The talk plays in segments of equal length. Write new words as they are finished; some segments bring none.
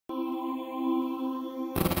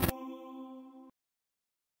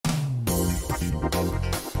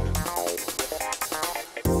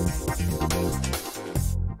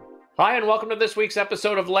Hi, and welcome to this week's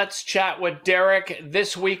episode of Let's Chat with Derick.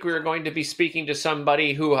 This week, we are going to be speaking to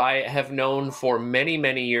somebody who I have known for many,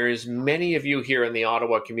 many years. Many of you here in the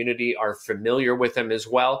Ottawa community are familiar with him as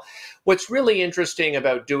well. What's really interesting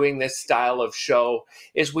about doing this style of show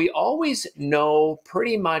is we always know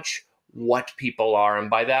pretty much what people are. And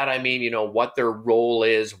by that, I mean, what their role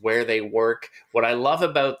is, where they work. What I love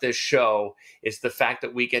about this show is the fact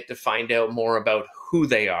that we get to find out more about who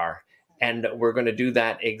they are. And we're going to do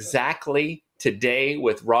that exactly today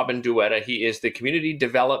with Robin Duetta. He is the Community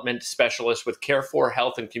Development Specialist with Care for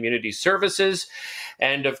Health and Community Services.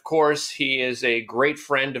 And of course, he is a great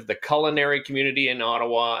friend of the culinary community in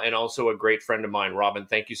Ottawa and also a great friend of mine. Robin,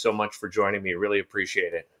 thank you so much for joining me. Really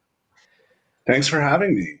appreciate it. Thanks for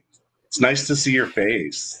having me. It's nice to see your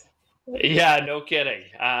face. Yeah, no kidding.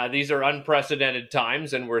 These are unprecedented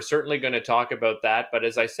times, and we're certainly going to talk about that. But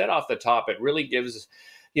as I said off the top, it really gives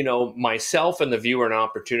myself and the viewer an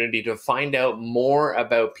opportunity to find out more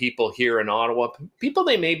about people here in Ottawa, people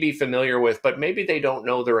they may be familiar with, but maybe they don't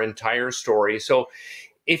know their entire story. So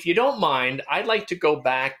if you don't mind, I'd like to go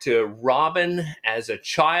back to Robin as a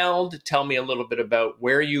child. Tell me a little bit about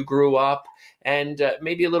where you grew up and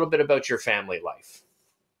maybe a little bit about your family life.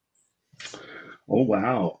 Oh,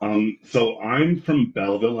 wow. So I'm from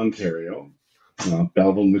Belleville, Ontario,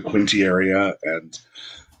 Belleville in the Quinte area, and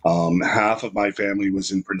half of my family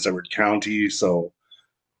was in Prince Edward County. So,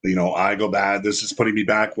 I go back. This is putting me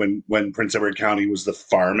back when Prince Edward County was the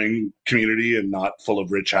farming community and not full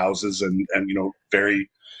of rich houses and very,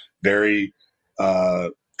 very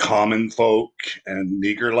common folk and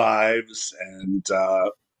meager lives. And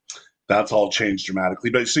that's all changed dramatically.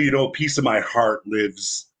 But so, a piece of my heart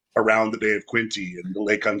lives around the Bay of Quinte and the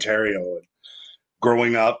Lake Ontario. And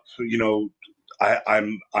growing up,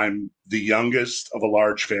 I'm the youngest of a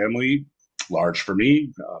large family, large for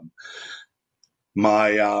me.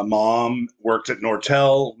 My mom worked at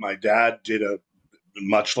Nortel. My dad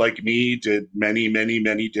much like me, did many, many,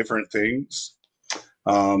 many different things.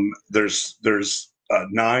 There's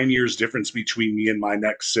 9 years difference between me and my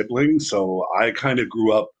next sibling, so I kind of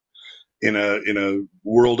grew up in a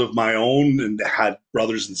world of my own and had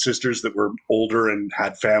brothers and sisters that were older and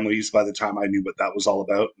had families by the time I knew what that was all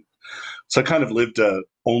about. So I kind of lived a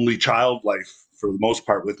only child life for the most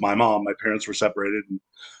part with my mom. My parents were separated, and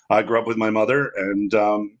I grew up with my mother. And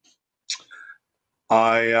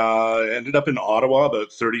I ended up in Ottawa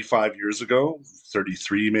about 35 years ago,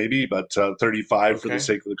 33 maybe, but 35 for the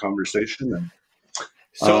sake of the conversation. And,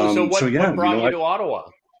 what brought you to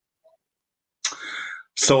Ottawa?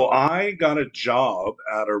 So I got a job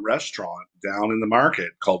at a restaurant down in the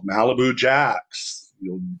market called Malibu Jack's.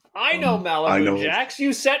 I know Malibu Jack's.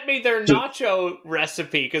 You sent me their nacho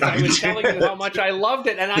recipe because I was telling you how much I loved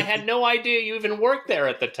it, and I had no idea you even worked there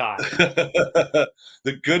at the time. The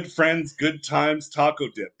Good Friends, Good Times Taco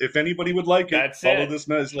Dip. If anybody would like it, follow this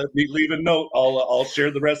message. Let me leave a note. I'll share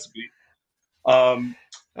the recipe.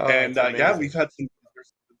 Yeah, we've had some.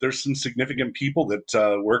 There's some significant people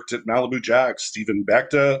that worked at Malibu Jack's. Stephen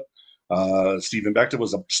Bechta. Stephen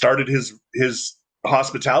Bechta started his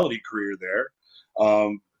hospitality career there.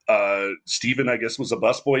 Stephen, I guess, was a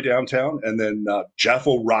busboy downtown, and then Jeff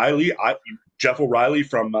O'Reilly. Jeff O'Reilly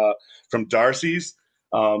from Darcy's.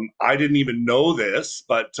 I didn't even know this,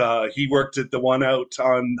 but he worked at the one out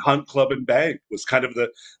on Hunt Club and Bank. Was kind of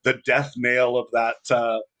the death nail of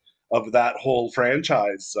that whole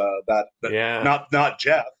franchise. Not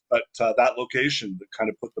Jeff, but that location that kind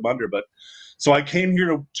of put them under. But so I came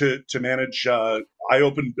here to manage. I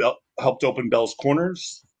helped open Bell's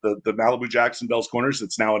Corners, the Malibu Jack's and Bell's Corners.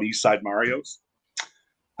 It's now at Eastside Mario's.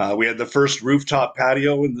 We had the first rooftop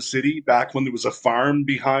patio in the city back when there was a farm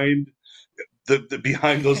behind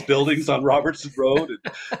behind those buildings on Robertson Road,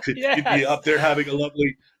 and you'd be up there having a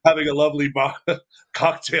lovely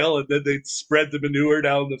cocktail, and then they'd spread the manure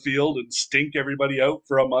down the field and stink everybody out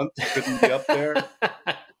for a month. You couldn't be up there.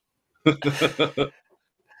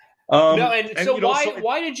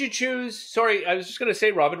 Why did you choose? Sorry, I was just going to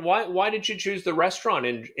say, Robin, why did you choose the restaurant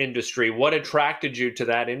industry? What attracted you to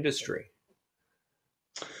that industry?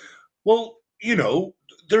 Well,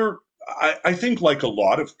 I think like a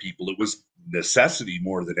lot of people, it was necessity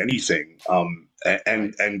more than anything.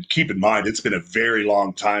 And keep in mind, it's been a very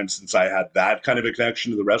long time since I had that kind of a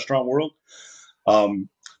connection to the restaurant world. But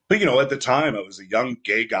at the time, I was a young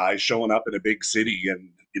gay guy showing up in a big city, and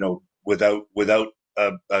without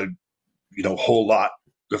a whole lot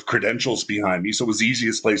of credentials behind me, so it was the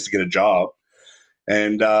easiest place to get a job.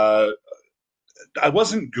 And I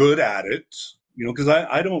wasn't good at it. Because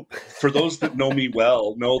I don't, for those that know me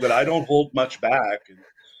well, know that I don't hold much back,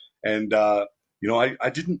 and I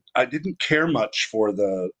didn't care much for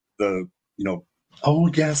the oh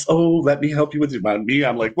yes, oh, let me help you with it. Me,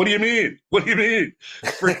 I'm like, what do you mean? What do you mean?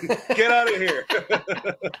 Get out of here.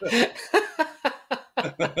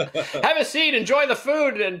 Have a seat, enjoy the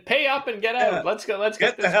food, and pay up and get out. Let's go. Let's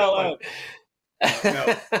get the this hell going. out.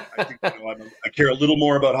 No, I think I care a little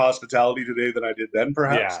more about hospitality today than I did then,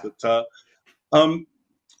 perhaps. Yeah. But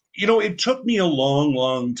it took me a long,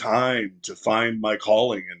 long time to find my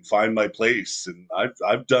calling and find my place. And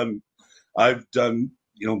I've done, my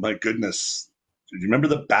goodness. Do you remember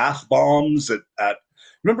the bath bombs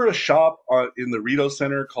remember a shop in the Rideau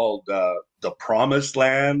Center called the Promised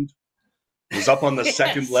Land? It was up on the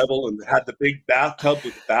second level and had the big bathtub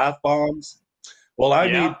with the bath bombs. Well,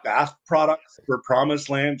 I made bath products for Promised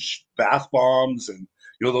Land, bath bombs, and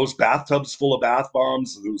those bathtubs full of bath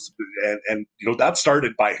bombs. And that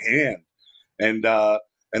started by hand, and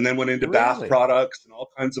then went into bath products and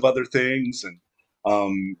all kinds of other things. And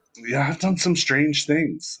I've done some strange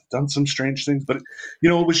things. But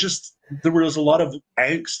it was just, there was a lot of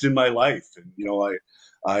angst in my life, and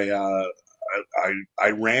I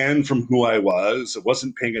ran from who I was. I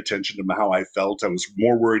wasn't paying attention to how I felt. I was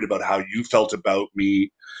more worried about how you felt about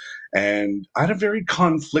me. And I had a very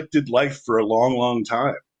conflicted life for a long, long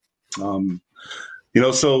time.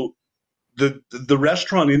 So the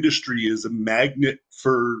restaurant industry is a magnet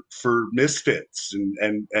for misfits,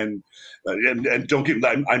 and don't get,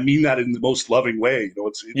 I mean that in the most loving way.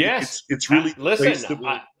 It's really listen.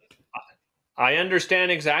 I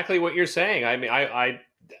understand exactly what you're saying. I mean, I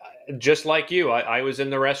just like you, I was in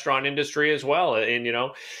the restaurant industry as well. And,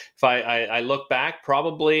 if I look back,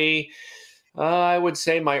 probably I would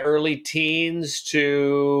say my early teens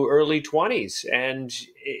to early 20s. And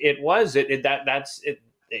it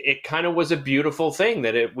kind of was a beautiful thing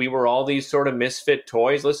that we were all these sort of misfit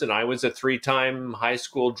toys. Listen, I was a 3-time high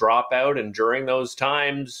school dropout. And during those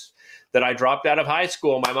times that I dropped out of high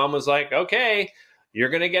school, my mom was like, okay, you're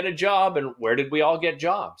going to get a job. And where did we all get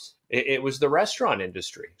jobs? It was the restaurant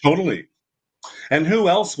industry. Totally. And who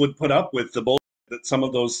else would put up with the bullshit that some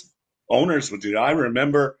of those owners would do? I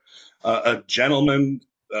remember a gentleman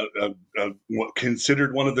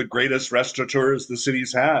considered one of the greatest restaurateurs the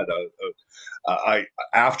city's had.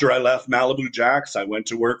 After I left Malibu Jack's, I went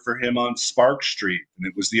to work for him on Spark Street. And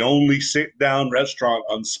it was the only sit-down restaurant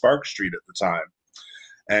on Spark Street at the time.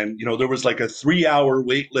 And, there was like a 3-hour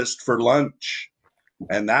wait list for lunch.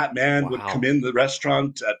 And that man would come in the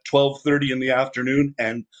restaurant at 12:30 in the afternoon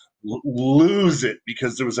and lose it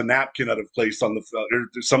because there was a napkin out of place on the floor.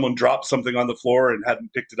 Someone dropped something on the floor and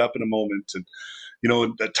hadn't picked it up in a moment. And,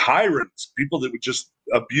 the tyrants, people that would just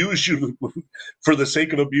abuse you for the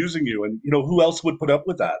sake of abusing you. And, who else would put up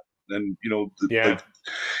with that? And,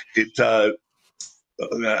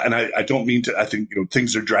 and I don't mean to. I think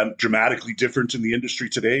things are dramatically different in the industry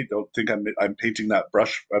today. Don't think I'm painting that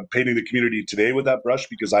brush. I'm painting the community today with that brush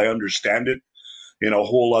because I understand it in a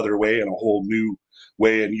whole other way, in a whole new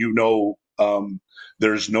way. And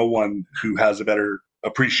there's no one who has a better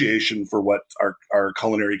appreciation for what our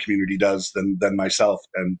culinary community does than myself.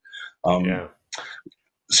 And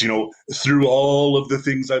so through all of the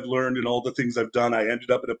things I've learned and all the things I've done, I ended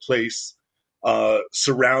up at a place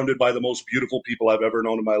surrounded by the most beautiful people I've ever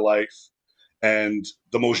known in my life and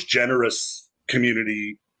the most generous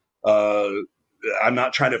community. I'm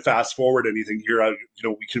not trying to fast forward anything here.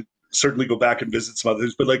 We can certainly go back and visit some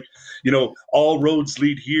others, but all roads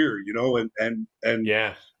lead here,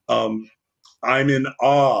 I'm in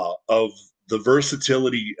awe of the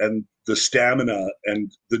versatility and the stamina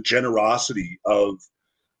and the generosity of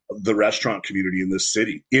the restaurant community in this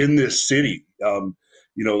city.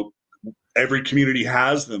 Every community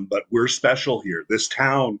has them, but we're special here. This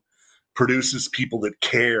town produces people that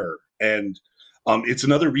care. And it's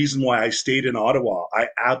another reason why I stayed in Ottawa. I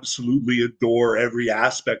absolutely adore every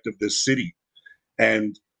aspect of this city.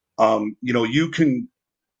 And,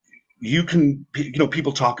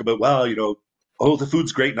 people talk about, the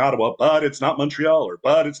food's great in Ottawa, but it's not Montreal,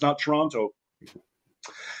 but it's not Toronto.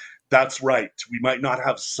 That's right. We might not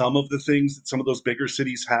have some of the things that some of those bigger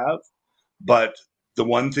cities have, but the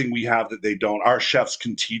one thing we have that they don't, our chefs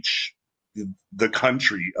can teach the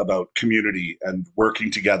country about community and working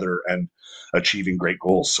together and achieving great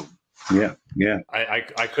goals. So yeah.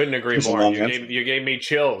 I couldn't agree more. You gave me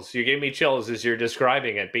chills. You gave me chills as you're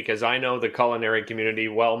describing it, because I know the culinary community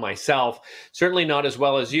well myself, certainly not as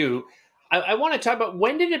well as you. I want to talk about,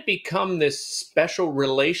 when did it become this special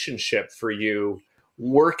relationship for you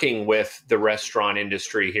working with the restaurant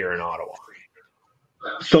industry here in Ottawa?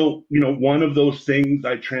 So, one of those things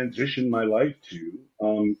I transitioned my life to,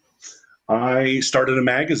 I started a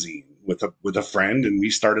magazine with a friend, and we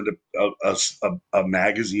started a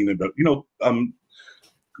magazine about,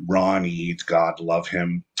 Ron Eads, God love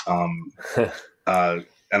him.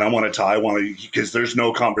 And I want to, because there's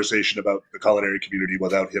no conversation about the culinary community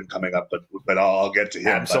without him coming up, but I'll get to him.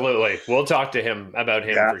 Absolutely. We'll talk to him about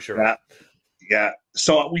him Yeah, for sure. yeah, yeah.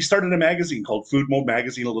 So we started a magazine called Food Mode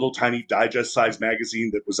Magazine, a little tiny digest-sized magazine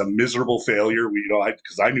that was a miserable failure.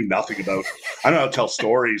 Because I knew nothing about, I don't know how to tell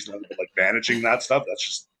stories, but like managing that stuff, that's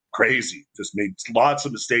just crazy. Just made lots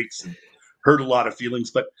of mistakes and hurt a lot of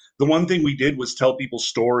feelings. But the one thing we did was tell people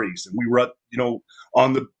stories, and we were,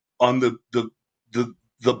 on the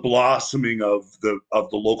blossoming of the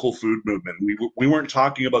local food movement. We weren't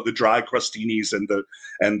talking about the dry crostinis and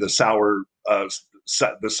the sour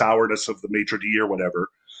the sourness of the maitre d' or whatever.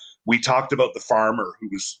 We talked about the farmer who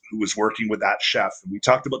was working with that chef, and we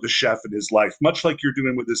talked about the chef and his life, much like you're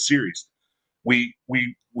doing with this series. We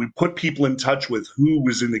put people in touch with who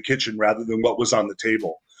was in the kitchen rather than what was on the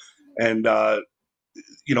table, and and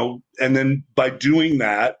then by doing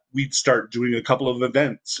that, we'd start doing a couple of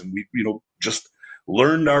events, and we just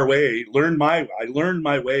learned my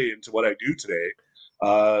way into what I do today,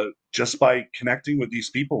 just by connecting with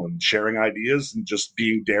these people and sharing ideas and just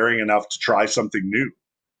being daring enough to try something new.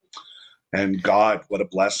 And God, what a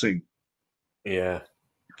blessing. Yeah.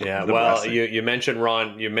 Yeah, well, you mentioned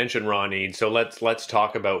Ron. You mentioned Ron Eads, so let's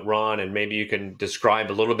talk about Ron, and maybe you can describe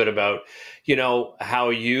a little bit about, how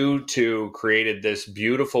you two created this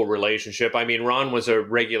beautiful relationship. I mean, Ron was a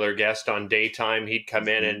regular guest on Daytime. He'd come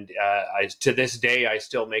in, and to this day, I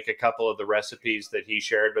still make a couple of the recipes that he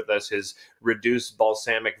shared with us. His reduced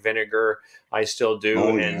balsamic vinegar, I still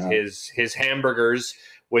do, and his hamburgers,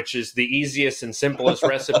 which is the easiest and simplest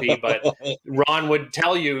recipe. But Ron would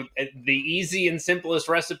tell you the easy and simplest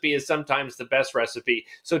recipe is sometimes the best recipe.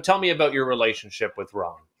 So tell me about your relationship with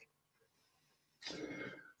Ron.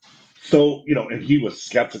 So, and he was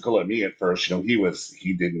skeptical of me at first.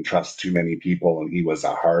 He didn't trust too many people, and he was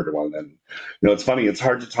a hard one. And, it's funny, it's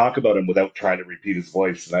hard to talk about him without trying to repeat his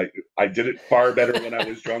voice. And I did it far better when I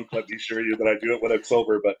was drunk, let me assure you, than I do it when I'm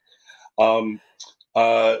sober. But,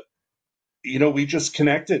 we just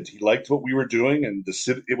connected. He liked what we were doing, and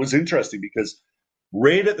it was interesting because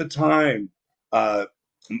right at the time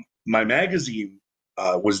my magazine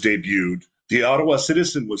was debuted, the Ottawa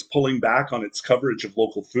Citizen was pulling back on its coverage of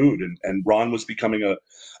local food, and Ron was becoming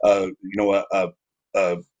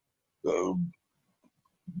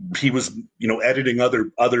he was editing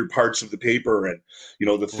other parts of the paper, and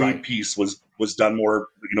the food piece was done more.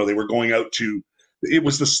 They were going out to. It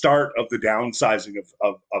was the start of the downsizing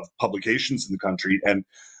of publications in the country, and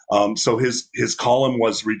so his column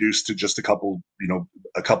was reduced to just a couple of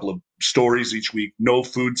stories each week, no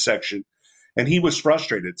food section, and he was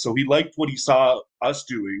frustrated. So he liked what he saw us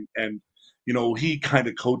doing, and he kind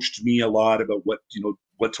of coached me a lot about what to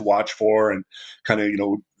watch for, and kind of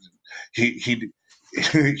he he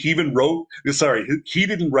even wrote. Sorry, he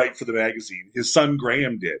didn't write for the magazine. His son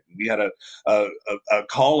Graham did. We had a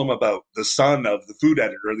column about the son of the food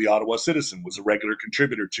editor of the Ottawa Citizen, was a regular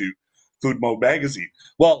contributor to Food Mode Magazine.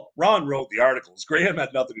 Well, Ron wrote the articles. Graham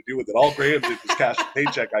had nothing to do with it. All Graham did was cash a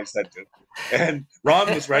paycheck I sent him, and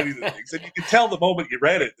Ron was writing the things. And you could tell the moment you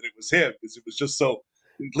read it that it was him, because it was just so.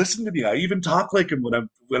 Listen to me. I even talk like him when I'm.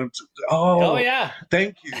 Oh yeah.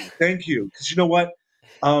 Thank you. Because you know what.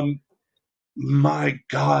 My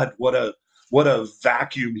God, what a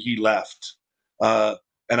vacuum he left. And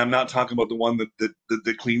I'm not talking about the one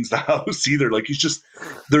that cleans the house either. Like,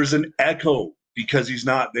 there's an echo because he's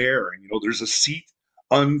not there. And, there's a seat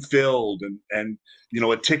unfilled, and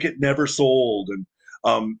a ticket never sold.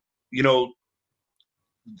 And,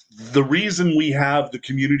 the reason we have the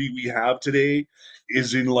community we have today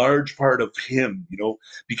is in large part of him,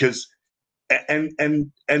 because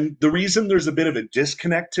and the reason there's a bit of a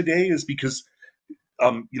disconnect today is because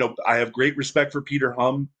I have great respect for Peter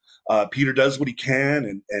Hum. Peter does what he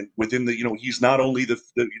can, and within the he's not only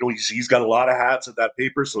he's got a lot of hats at that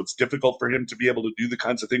paper, so it's difficult for him to be able to do the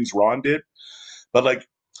kinds of things Ron did, but like,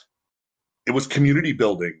 it was community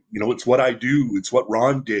building. It's what I do. It's what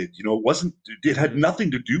Ron did. It had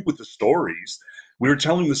nothing to do with the stories. We were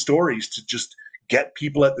telling the stories to just get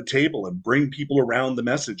people at the table and bring people around the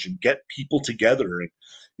message and get people together. And,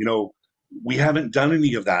 we haven't done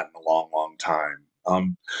any of that in a long, long time.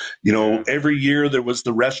 Every year there was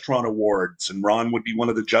the restaurant awards, and Ron would be one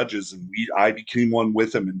of the judges, and I became one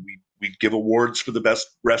with him, and we'd give awards for the best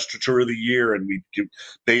restaurateur of the year, and we'd give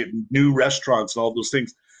new restaurants and all those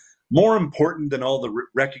things. More important than all the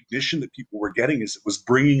recognition that people were getting is it was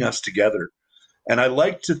bringing us together. And I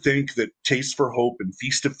like to think that Taste for Hope and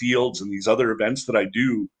Feast of Fields and these other events that I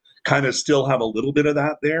do kind of still have a little bit of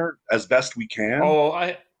that there, as best we can.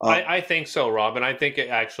 Oh, I think so, Rob, and I think it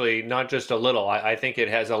actually not just a little. I think it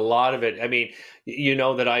has a lot of it. I mean, you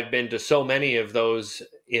know that I've been to so many of those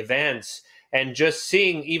events, and just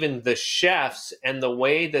seeing even the chefs and the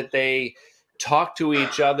way that they talk to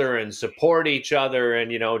each other and support each other,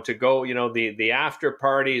 and to go, the after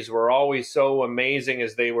parties were always so amazing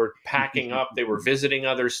as they were packing up. They were visiting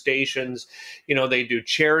other stations. They do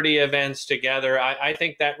charity events together. I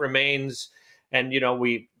think that remains, and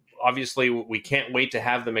we obviously we can't wait to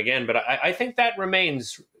have them again. But I think that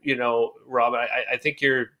remains, Rob. I think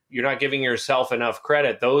you're not giving yourself enough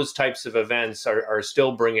credit. Those types of events are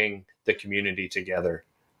still bringing the community together.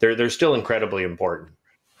 They're still incredibly important.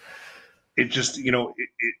 It just,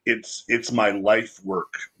 it's my life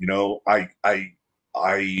work. I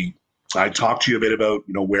talked to you a bit about,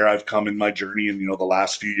 where I've come in my journey and, the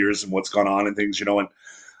last few years and what's gone on and things, and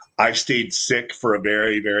I stayed sick for a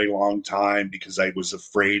very, very long time because I was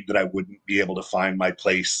afraid that I wouldn't be able to find my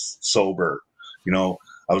place sober. I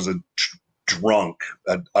was a drunk,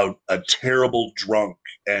 a terrible drunk.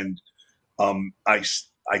 And I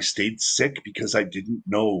stayed sick because I didn't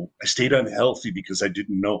know. I stayed unhealthy because I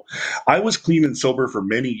didn't know. I was clean and sober for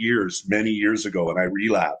many years ago, and I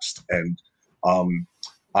relapsed. And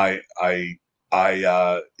it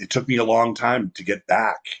took me a long time to get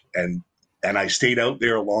back. And I stayed out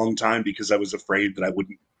there a long time because I was afraid that I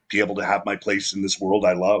wouldn't be able to have my place in this world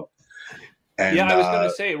I love. And, yeah, I was going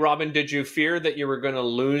to say, Robin, did you fear that you were going to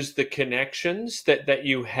lose the connections that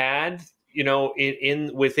you had,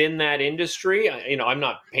 within that industry? I'm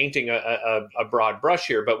not painting a broad brush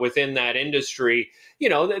here, but within that industry,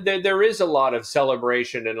 there is a lot of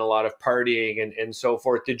celebration and a lot of partying and so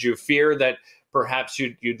forth. Did you fear that perhaps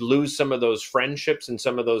you'd lose some of those friendships and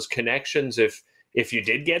some of those connections if you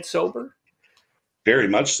did get sober? Very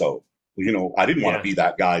much so. I didn't want to be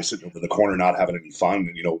that guy sitting over the corner not having any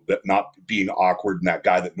fun, and that not being awkward, and that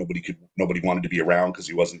guy that nobody wanted to be around because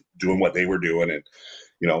he wasn't doing what they were doing. And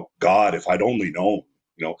God, if I'd only known.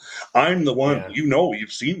 I'm the one.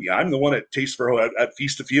 You've seen me. I'm the one at Taste for Hope, at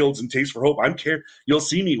Feast of Fields and Taste for Hope. You'll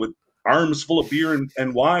see me with arms full of beer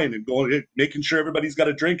and wine and going, making sure everybody's got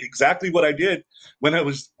a drink. Exactly what I did when I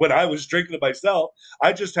was drinking it myself.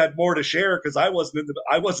 I just had more to share because I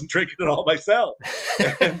wasn't drinking it all myself.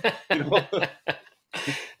 And,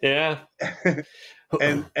 yeah.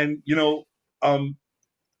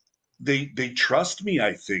 They trust me.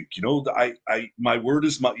 I think, my word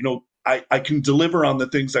is my, I can deliver on the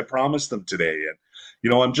things I promised them today.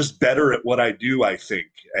 And, I'm just better at what I do, I think.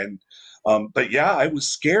 And, but yeah, I was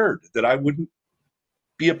scared that I wouldn't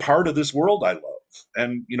be a part of this world I love.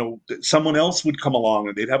 And, someone else would come along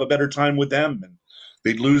and they'd have a better time with them, and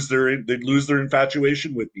they'd lose their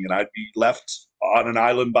infatuation with me, and I'd be left on an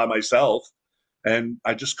island by myself. And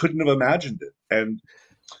I just couldn't have imagined it. And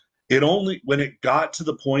when it got to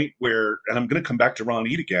the point where, and I'm going to come back to Ron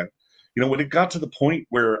Eat again, when it got to the point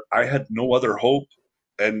where I had no other hope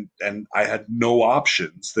and I had no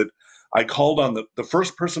options, that I called on the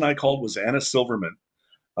first person I called was Anna Silverman.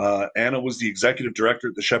 Anna was the executive director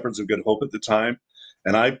at the Shepherds of Good Hope at the time.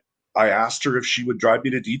 And I asked her if she would drive me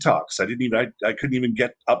to detox. I couldn't even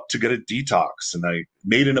get up to get a detox. And I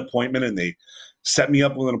made an appointment, and they set me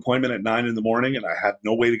up with an appointment at 9 a.m, and I had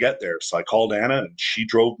no way to get there. So I called Anna, and she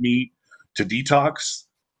drove me to detox.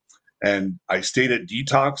 And I stayed at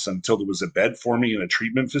detox until there was a bed for me in a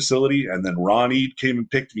treatment facility. And then Ron Ead came and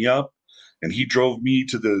picked me up, and he drove me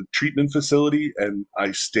to the treatment facility, and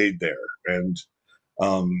I stayed there. And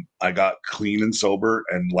I got clean and sober,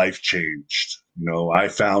 and life changed. I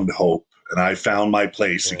found hope, and I found my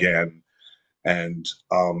place again. And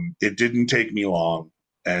it didn't take me long.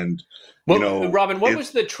 And Robin, what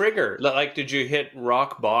was the trigger? Like, did you hit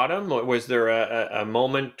rock bottom? Or was there a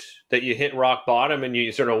moment that you hit rock bottom and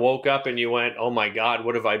you sort of woke up and you went, "Oh my God,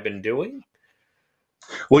 what have I been doing?"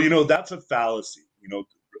 Well, that's a fallacy. You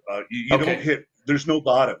don't hit. There's no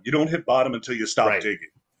bottom. You don't hit bottom until you stop digging.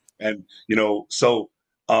 And so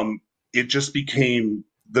it just became,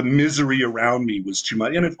 the misery around me was too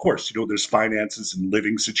much. And of course, there's finances and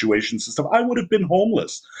living situations and stuff. I would have been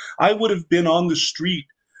homeless. I would have been on the street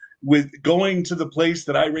with going to the place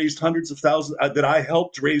that I raised hundreds of thousands, that I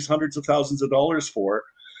helped raise hundreds of thousands of dollars for.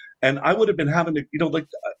 And I would have been having to,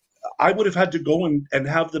 I would have had to go and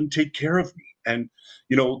have them take care of me. And,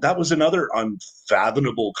 that was another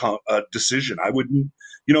unfathomable decision. I wouldn't,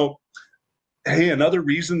 hey, another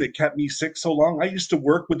reason that kept me sick so long, I used to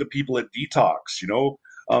work with the people at Detox,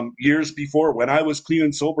 years before, when I was clean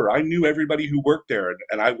and sober. I knew everybody who worked there,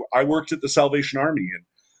 and I worked at the Salvation Army.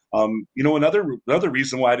 And, another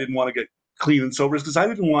reason why I didn't want to get clean and sober is because I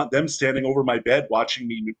didn't want them standing over my bed watching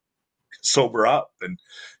me sober up. And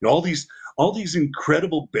all these all these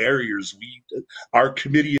incredible barriers our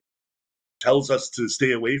committee tells us to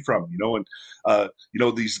stay away from, and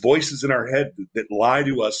these voices in our head that lie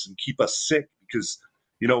to us and keep us sick because,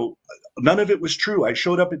 none of it was true. I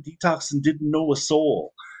showed up at detox and didn't know a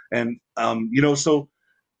soul. And, so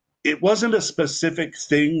it wasn't a specific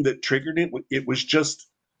thing that triggered it. It was just,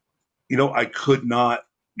 I could not,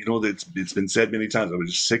 it's been said many times. I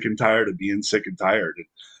was just sick and tired of being sick and tired. And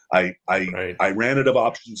Right. I ran out of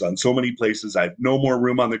options on so many places. I had no more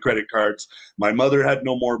room on the credit cards. My mother had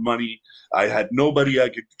no more money. I had nobody I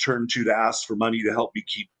could turn to ask for money to help me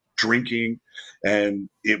keep drinking. And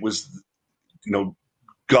it was,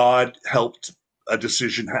 God helped a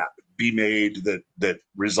decision be made that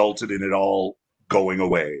resulted in it all going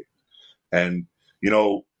away. And,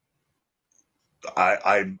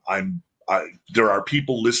 there are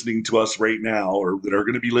people listening to us right now, or that are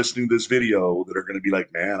going to be listening to this video, that are going to be like,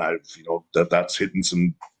 man, that's hitting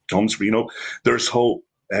some tones for me. There's hope,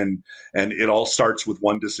 and it all starts with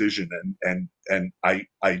one decision. And I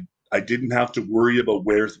didn't have to worry about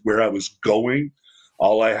where I was going.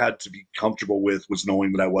 All I had to be comfortable with was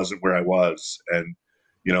knowing that I wasn't where I was. And,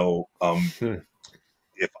 if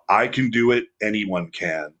I can do it, anyone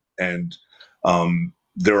can. And,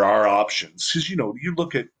 there are options. Because, you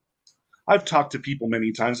look at, I've talked to people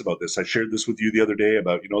many times about this. I shared this with you the other day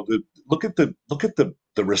about, look at the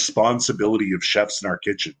responsibility of chefs in our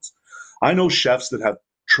kitchens. I know chefs that have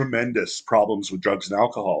tremendous problems with drugs and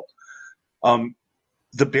alcohol.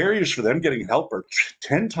 The barriers for them getting help are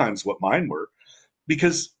 10 times what mine were,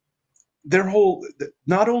 because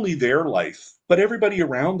not only their life, but everybody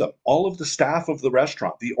around them, all of the staff of the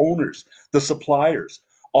restaurant, the owners, the suppliers,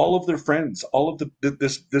 all of their friends, all of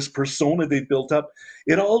this persona they've built up,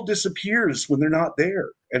 it all disappears when they're not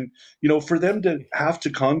there. And, for them to have to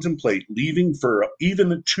contemplate leaving for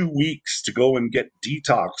even 2 weeks to go and get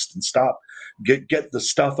detoxed and get the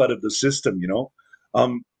stuff out of the system,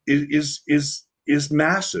 is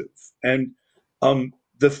massive. And,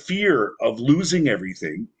 the fear of losing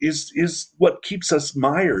everything is what keeps us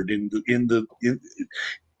mired in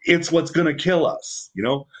it's what's going to kill us.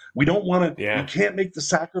 We don't want to, we can't make the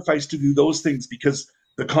sacrifice to do those things because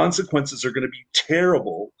the consequences are going to be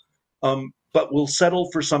terrible. But we'll settle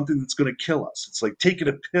for something that's going to kill us. It's like taking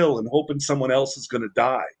a pill and hoping someone else is going to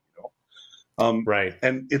die. Right.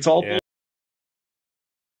 And it's all,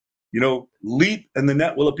 leap and the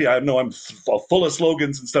net will appear. I know I'm full of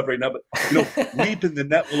slogans and stuff right now, but leap and the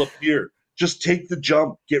net will appear. Just take the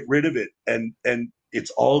jump, get rid of it, and it's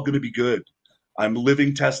all going to be good. I'm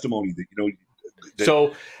living testimony that,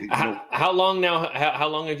 so how long now? How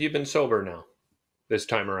long have you been sober now? This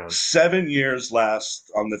time around? 7 years last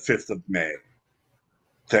on the 5th of May.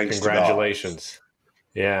 Thanks. Congratulations.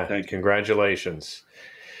 Yeah. Congratulations.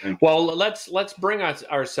 Well, let's bring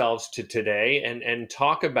ourselves to today and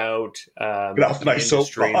talk about get off my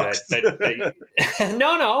soapbox.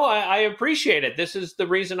 No, I appreciate it. This is the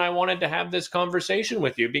reason I wanted to have this conversation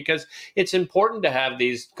with you, because it's important to have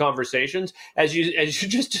these conversations. As you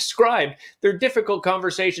just described, they're difficult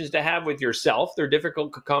conversations to have with yourself. They're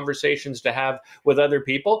difficult conversations to have with other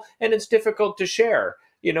people, and it's difficult to share.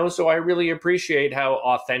 So I really appreciate how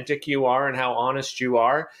authentic you are and how honest you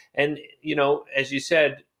are. And, as you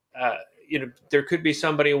said, there could be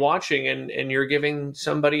somebody watching and you're giving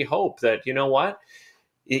somebody hope that,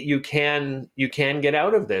 you can get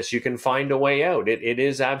out of this. You can find a way out. It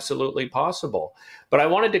is absolutely possible. But I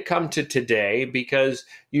wanted to come to today because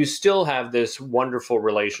you still have this wonderful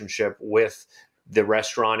relationship with the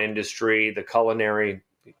restaurant industry, the culinary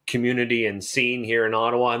community and scene here in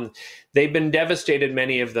Ottawa. And they've been devastated,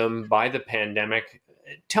 many of them, by the pandemic.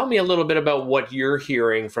 Tell me a little bit about what you're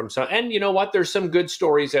hearing from some, and there's some good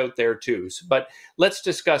stories out there too. But let's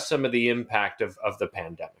discuss some of the impact of the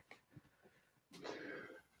pandemic.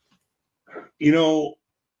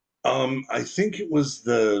 I think it was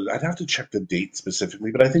I'd have to check the date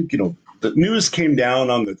specifically, but I think, the news came down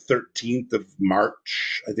on the 13th of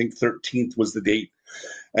March. I think 13th was the date.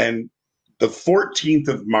 And the 14th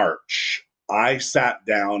of March, I sat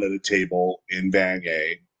down at a table in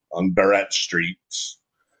Vanier on Barrett Street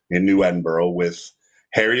in New Edinburgh with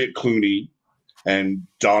Harriet Clooney and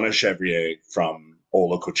Donna Chevrier from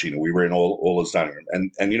Ola Cucina. We were in Ola's dining room.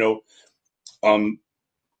 And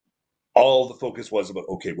all the focus was about,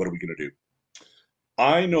 okay, what are we going to do?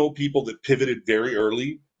 I know people that pivoted very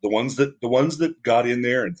early, the ones that got in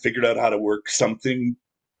there and figured out how to work something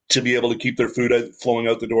to be able to keep their food flowing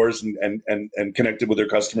out the doors and connected with their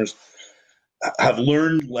customers, have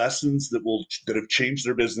learned lessons that have changed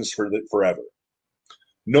their business forever.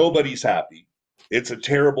 Nobody's happy. It's a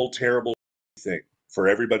terrible, terrible thing for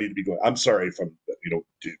everybody to be going. I'm sorry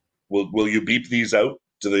will you beep these out?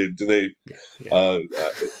 Do they? Yeah.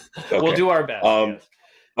 Okay. We'll do our best. Yes.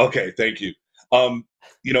 Okay. Thank you.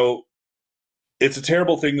 You know, it's a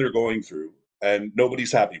terrible thing they're going through, and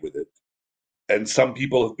nobody's happy with it. And some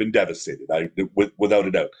people have been devastated, without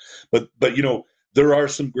a doubt. But you know, there are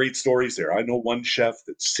some great stories there. I know one chef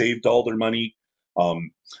that saved all their money.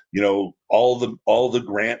 You know, all the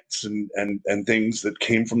grants and things that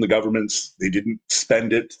came from the governments, they didn't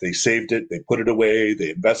spend it. They saved it. They put it away.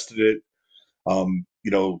 They invested it. You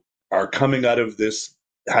know, are coming out of this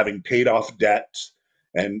having paid off debt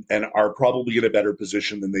and are probably in a better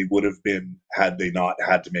position than they would have been had they not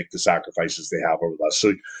had to make the sacrifices they have over the last.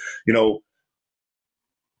 So, you know,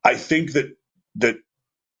 I think that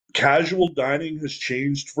casual dining has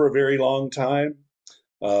changed for a very long time.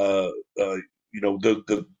 You know,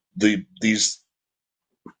 these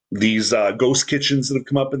ghost kitchens that have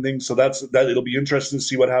come up and things. So that it'll be interesting to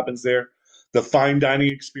see what happens there. The fine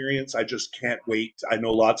dining experience, I just can't wait. I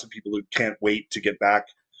know lots of people who can't wait to get back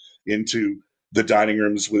into the dining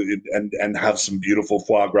rooms and have some beautiful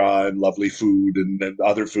foie gras and lovely food and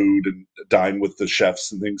other food and dine with the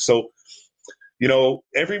chefs and things. So, you know,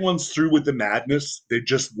 everyone's through with the madness. They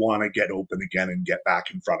just want to get open again and get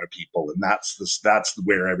back in front of people. And that's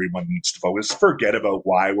where everyone needs to focus. Forget about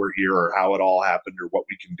why we're here or how it all happened or what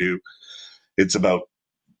we can do. It's about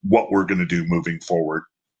what we're going to do moving forward.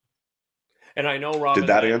 And I know, Robin, did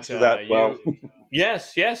that answer that well?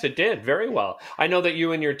 Yes, it did very well. I know that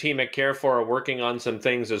you and your team at Care For are working on some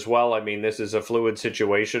things as well. I mean, this is a fluid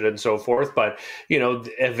situation and so forth, but you know,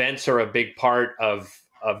 events are a big part of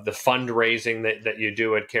the fundraising that you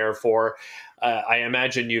do at Care For. I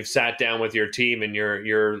imagine you've sat down with your team and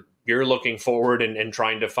you're looking forward and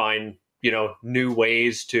trying to find, you know, new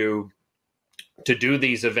ways to do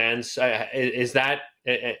these events. Is that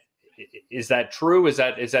true? Is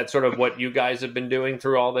that sort of what you guys have been doing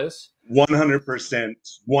through all this? 100%,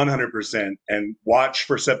 100%. And watch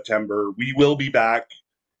for September. We will be back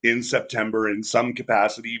in September in some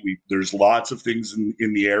capacity. There's lots of things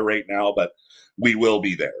in the air right now, but we will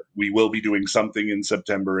be there. We will be doing something in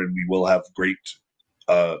September, and we will have great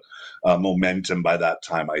momentum by that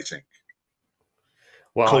time, I think.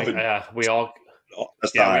 Well, we all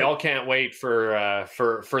can't wait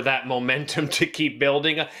for that momentum to keep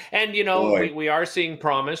building. And you know, we are seeing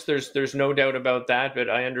promise. There's no doubt about that. But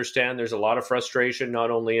I understand there's a lot of frustration,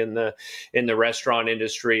 not only in the restaurant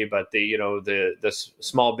industry, but the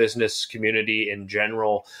small business community in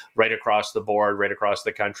general, right across the board, right across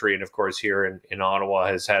the country, and of course here in Ottawa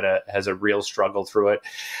has a real struggle through it.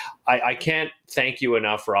 I can't thank you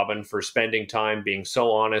enough, Robin, for spending time being so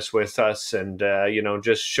honest with us and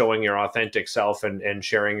just showing your authentic self and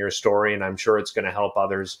sharing your story. And I'm sure it's going to help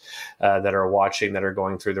others that are watching that are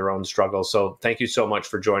going through their own struggles. So thank you so much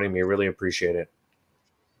for joining me. Really appreciate it.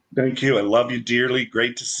 Thank you. I love you dearly.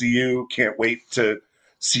 Great to see you. Can't wait to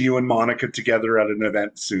see you and Monica together at an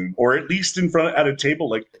event soon, or at least in front at a table.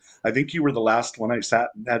 Like, I think you were the last one I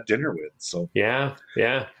sat and had dinner with. So yeah.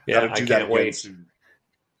 I can't wait. Soon.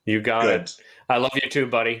 You got it. I love you too,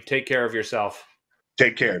 buddy. Take care of yourself.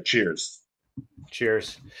 Take care. Cheers.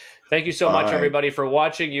 Cheers. Thank you so much, everybody, for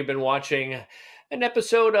watching. You've been watching an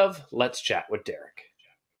episode of Let's Chat with Derick.